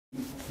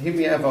here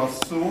we have our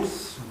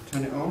source.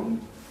 Turn it on,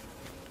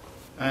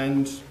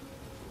 and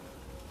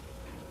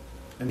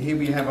here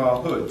we have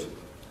our hood.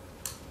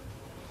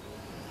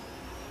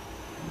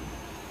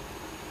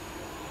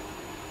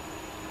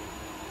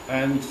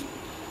 And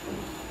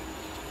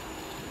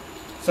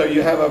so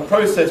you have a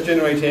process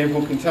generating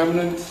airborne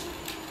contaminants.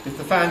 If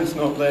the fan's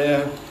not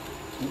there,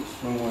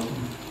 oops, wrong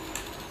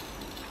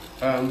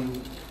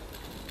one.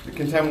 The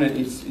contaminant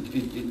is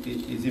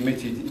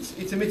emitted.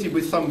 It's emitted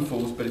with some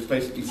force, but it's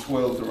basically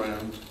swirls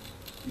around.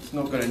 It's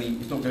not going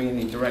in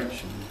any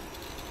direction.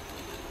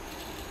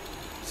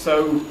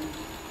 So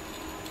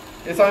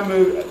as I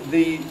move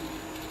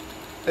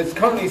it's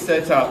currently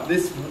set up,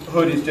 this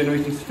hood is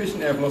generating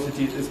sufficient air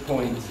velocity at this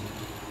point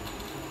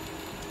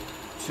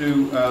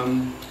to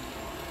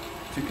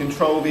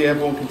control the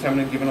airborne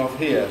contaminant given off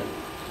here.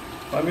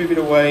 If I move it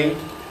away,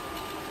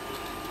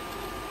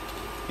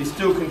 it's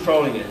still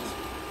controlling it.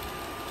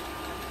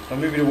 If I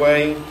move it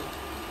away,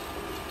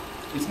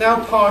 it's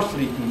now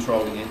partially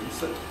controlling it.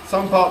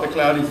 Some part of the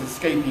cloud is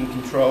escaping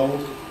control.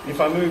 If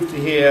I move to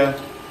here,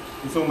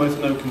 there's almost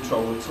no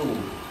control at all.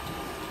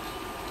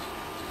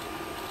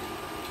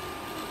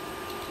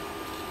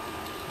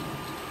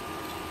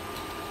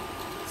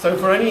 So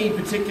for any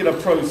particular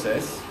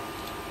process,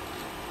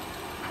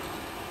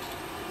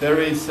 there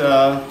is,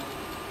 at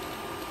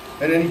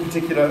any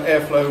particular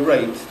airflow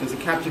rate, there's a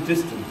capture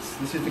distance.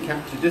 This is the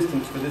capture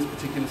distance for this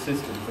particular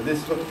system, for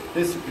this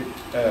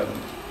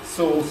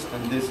source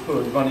and this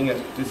hood running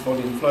at this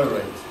volume flow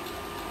rate.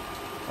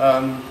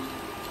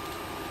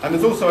 And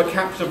there's also a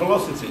capture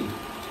velocity.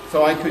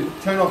 So I could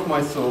turn off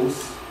my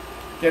source,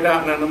 get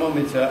out an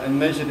anemometer and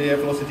measure the air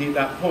velocity at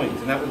that point,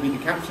 and that would be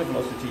the capture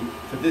velocity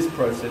for this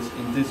process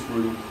in this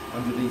room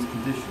under these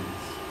conditions.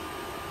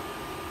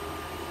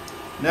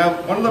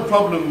 Now, one of the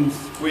problems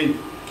with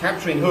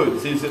capturing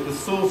hoods is that the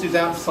source is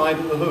outside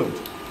of the hood.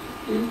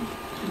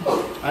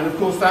 And of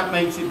course that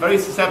makes it very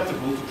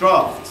susceptible to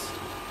drafts,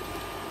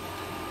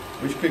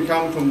 which could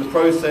come from the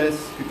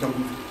process, could come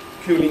from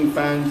cooling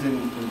fans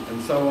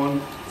and so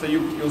on. So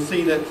you'll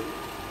see that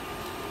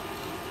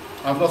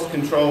I've lost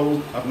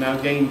control, I've now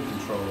gained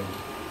control.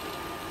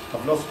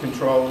 I've lost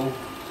control,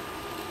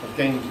 I've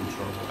gained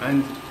control.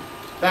 And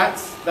that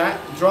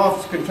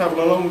drafts can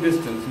travel a long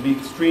distance and be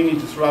extremely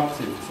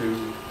disruptive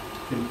to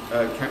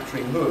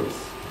capturing hoods.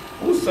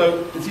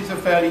 Also, this is a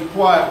fairly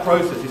quiet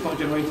process. It's not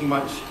generating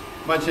much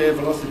air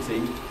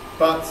velocity.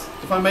 But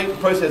if I make the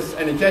process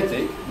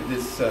energetic with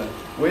this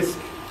whisk,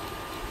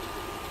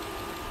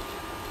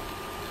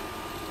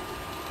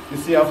 you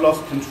see I've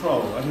lost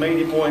control. I've made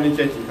it more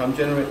energetic.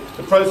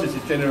 The process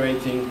is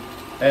generating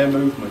air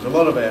movement, a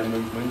lot of air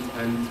movement,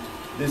 and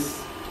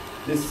this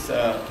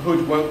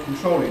hood won't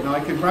control it. Now I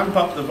could ramp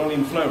up the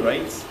volume flow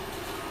rates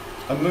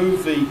and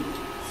move the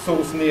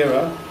source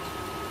nearer,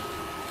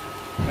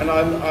 and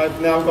I've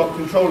now got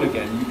control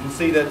again. You can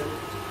see that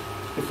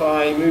if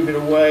I move it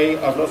away,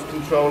 I've lost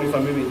control. If I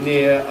move it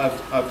near,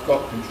 I've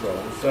got control.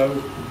 So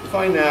if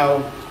I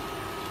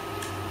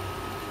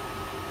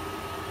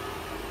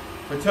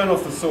turn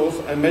off the source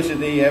and measure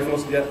the air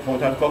velocity at that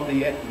point, I've got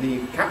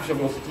the capture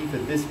velocity for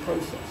this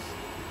process.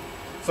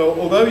 So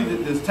although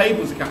there's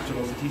tables of capture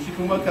velocities, you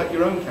can work out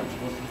your own capture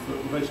velocity for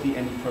virtually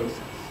any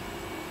process.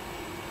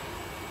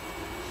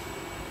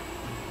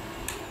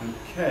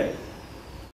 Okay.